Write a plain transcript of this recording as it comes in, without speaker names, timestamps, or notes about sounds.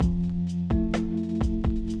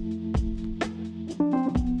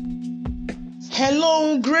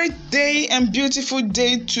Hello, great day and beautiful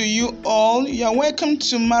day to you all. You are welcome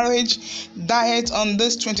to Marriage Diet on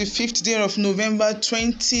this 25th day of November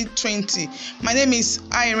 2020. My name is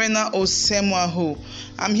Irena Osemuaho.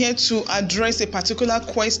 I'm here to address a particular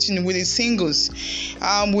question with the singles.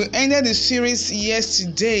 We ended the series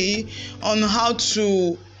yesterday on how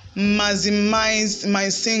to maximize my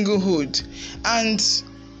singlehood, and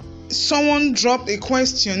someone dropped a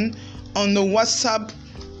question on the WhatsApp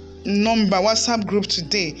group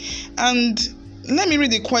today, and let me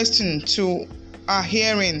read the question to our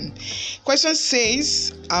hearing. Question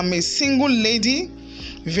says, I'm a single lady,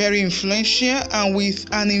 very influential and with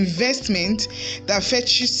an investment that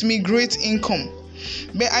fetches me great income,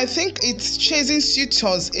 but I think it's chasing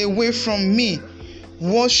suitors away from me.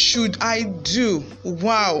 What should I do?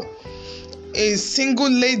 Wow. A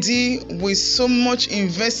single lady with so much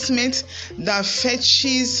investment that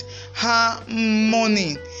fetches her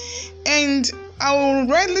money. And I will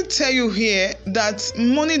readily tell you here that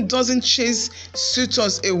money doesn't chase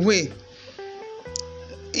suitors away.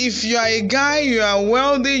 If you are a guy, you are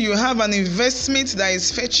wealthy, you have an investment that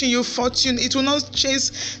is fetching you fortune, it will not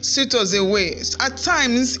chase suitors away. At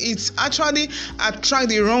times, it actually attracts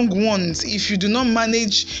the wrong ones if you do not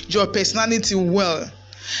manage your personality well.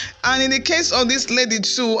 And in the case of this lady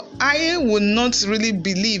too, I would not really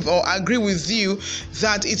believe or agree with you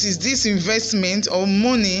that it is this investment or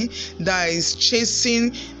money that is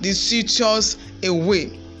chasing the suitors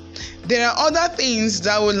away. There are other things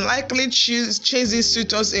that will likely chase these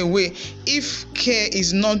suitors away if care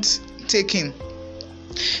is not taken.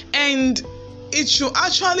 And it should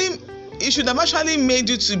have actually made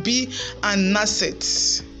you to be an asset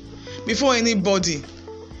before anybody.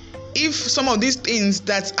 If some of these things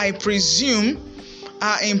that I presume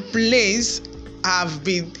are in place have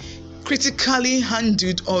been critically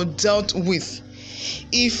handled or dealt with.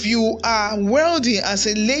 If you are wealthy as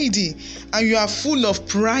a lady and you are full of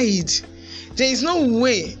pride, there is no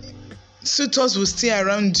way suitors will stay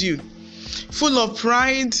around you. Full of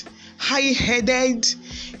pride, high-headed,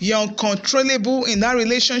 you're uncontrollable in that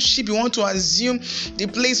relationship. You want to assume the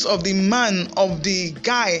place of the man, of the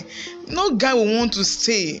guy. No guy will want to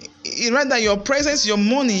stay. Rather, your presence, your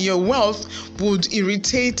money, your wealth would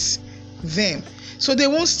irritate them. So they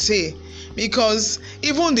won't stay, because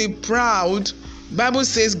even the proud, Bible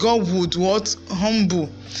says God would what? Humble.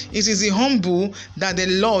 It is the humble that the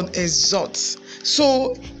Lord exalts.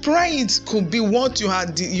 So pride could be what you are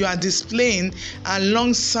displaying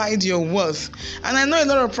alongside your wealth. And I know a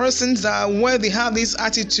lot of persons that are where they have this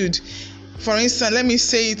attitude. For instance, let me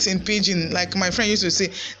say it in pidgin, like my friend used to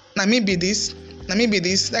say, na me be this,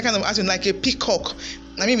 that kind of attitude, like a peacock.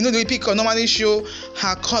 Na me, the peacock normally show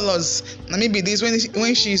her colors. Na me be this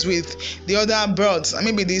when she's with the other birds. Na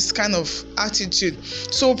me be this kind of attitude.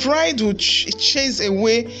 So pride will chase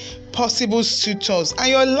away possible suitors, and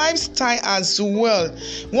your lifestyle as well.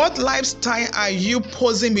 What lifestyle are you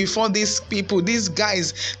posing before these people, these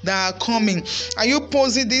guys that are coming? Are you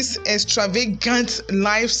posing this extravagant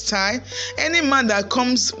lifestyle? Any man that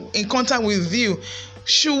comes in contact with you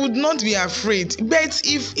should not be afraid. But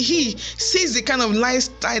if he sees the kind of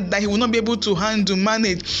lifestyle that he will not be able to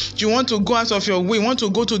manage, you want to go out of your way, you want to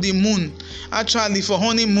go to the moon, actually for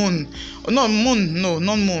honeymoon. Not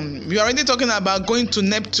moon. You're already talking about going to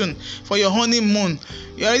Neptune for your honeymoon.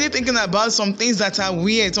 You're already thinking about some things that are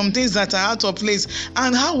weird, some things that are out of place.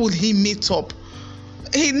 And how would he meet up?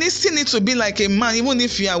 He still needs to be like a man. Even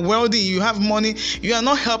if you are wealthy, you have money, you are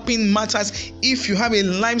not helping matters if you have a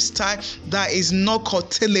lifestyle that is not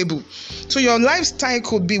curtailable. So your lifestyle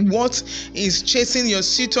could be what is chasing your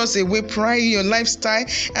suitors away, pride, your lifestyle,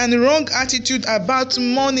 and wrong attitude about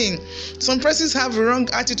money. Some persons have wrong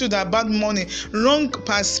attitude about money, wrong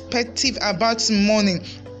perspective about money.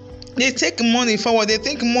 They take money forward. They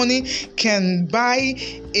think money can buy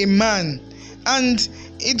a man, and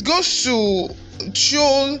it goes to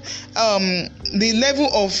show the level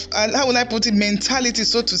of how will I put it, mentality,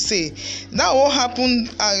 so to say. That what happened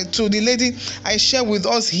to the lady I share with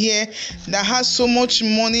us here that has so much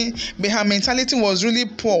money, but her mentality was really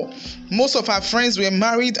poor. Most of her friends were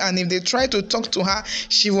married, and if they tried to talk to her,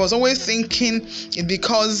 she was always thinking it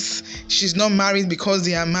because she's not married, because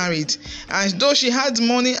they are married. And though she had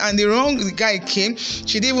money and the wrong guy came,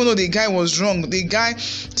 she didn't even know the guy was wrong. The guy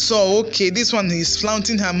saw, okay, this one is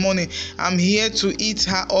flaunting her money, I'm here to eat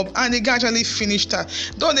her up, and the guy actually finished her.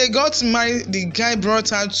 Though they got married, the guy brought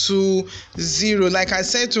her to zero. Like I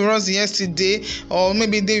said to us yesterday, or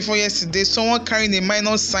maybe the day before yesterday, someone carrying a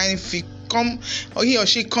minus sign he or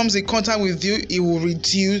she comes in contact with you, it will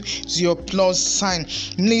reduce your plus sign.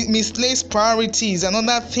 Misplaced priority is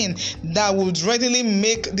another thing that would readily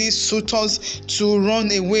make these suitors to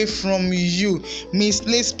run away from you.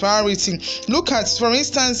 Misplaced priority. Look at, for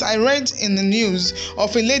instance, I read in the news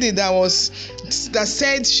of a lady that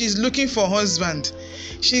said she's looking for a husband.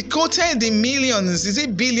 She quoted the millions, is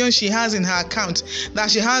it billions she has in her account,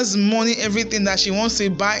 that she has money, everything, that she wants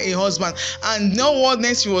to buy a husband. And no what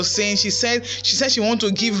next she was saying, she said she wants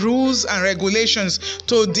to give rules and regulations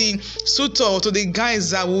to the suitor, to the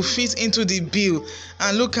guys that will fit into the bill.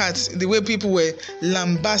 And look at the way people were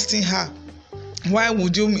lambasting her. Why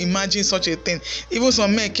would you imagine such a thing? Even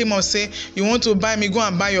some men came and say, you want to buy me, go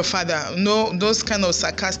and buy your father. No, those kind of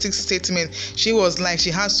sarcastic statements. She was like, she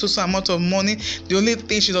has so amount of money. The only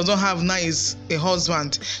thing she doesn't have now is a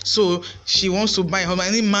husband. So she wants to buy a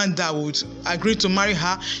husband. Any man that would agree to marry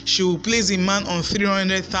her, she will place the man on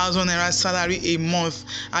 300,000 naira salary a month.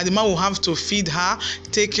 And the man will have to feed her,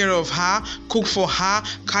 take care of her, cook for her,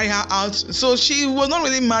 carry her out. So she was not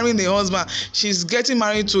really marrying the husband. She's getting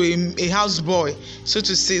married to a houseboy, so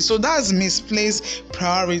to say. So that's misplaced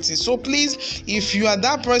priority. So please, if you are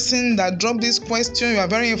that person that dropped this question, you are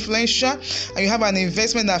very influential and you have an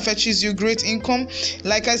investment that fetches you great income,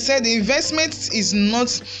 like I said, the investment is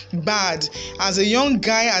not bad. As a young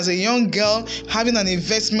guy, as a young girl, having an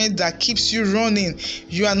investment that keeps you running,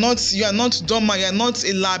 you are not dumb, you are not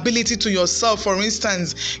a liability to yourself. For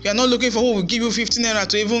instance, you are not looking for who will give you 15 naira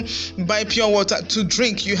to even buy pure water to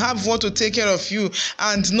drink. You have what to take care of you,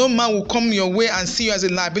 and no man will come your way and see you as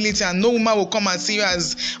a liability, and no woman will come and see you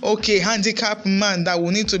as handicapped man that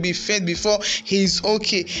will need to be fed before he's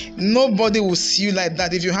okay. Nobody will see you like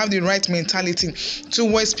that if you have the right mentality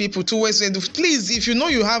towards people, please, if you know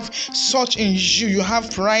you have such in you, you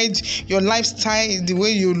have pride, your lifestyle, the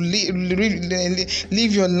way you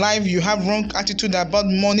live your life, you have wrong attitude about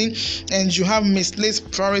money, and you have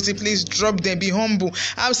misplaced priority, please drop them. Be humble.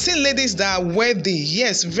 I've seen ladies that are wealthy,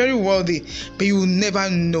 yes, very wealthy, but you will never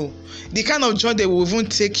know the kind of joy they will even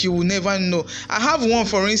take. You will never know. I have one,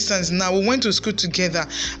 for instance. Now, we went to school together.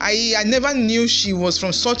 I never knew she was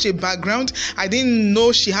from such a background. I didn't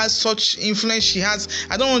know she has such influence. She has,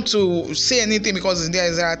 I don't want to say anything because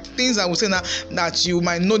there are things I will say now that you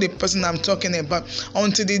might know the person I'm talking about.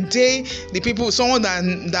 Until the day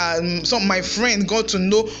my friend got to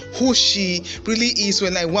know who she really is, we're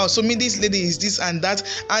like, wow, so me, this lady is this and that.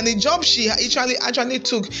 And the job she actually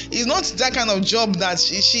took is not that kind of job that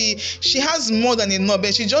she has more than enough,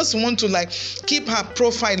 but she just want to keep her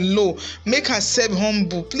profile low, make herself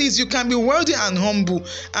humble. Please, you can be wealthy and humble,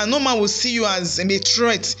 and no man will see you as a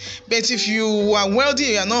threat. But if you are wealthy,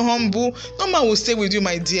 you are not humble, no man will stay with you,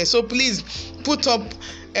 my dear. So please put up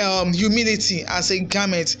humility as a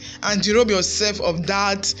garment and derobe yourself of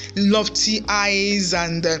that lofty eyes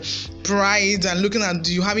and pride and looking at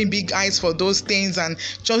you having big eyes for those things, and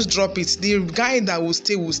just drop it. The guy that will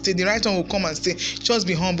stay, the right one will come and stay. Just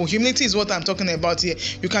be humble. Humility is what I'm talking about here.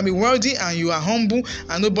 You can be wealthy and you are humble,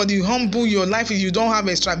 and nobody humble your life if you don't have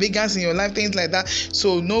extravagance in your life, things like that.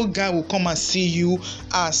 So no guy will come and see you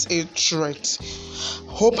as a threat.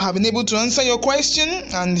 Hope I've been able to answer your question,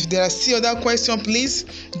 and if there are still other questions, please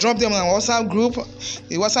drop them on our WhatsApp group.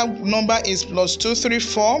 The WhatsApp number is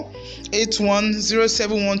 +234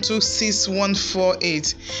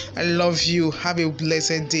 8107126148. I love you. Have a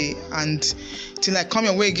blessed day, and till I come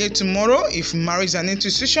your way again tomorrow, if marriage is an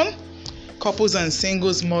institution, couples and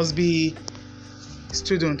singles must be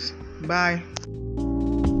students. Bye.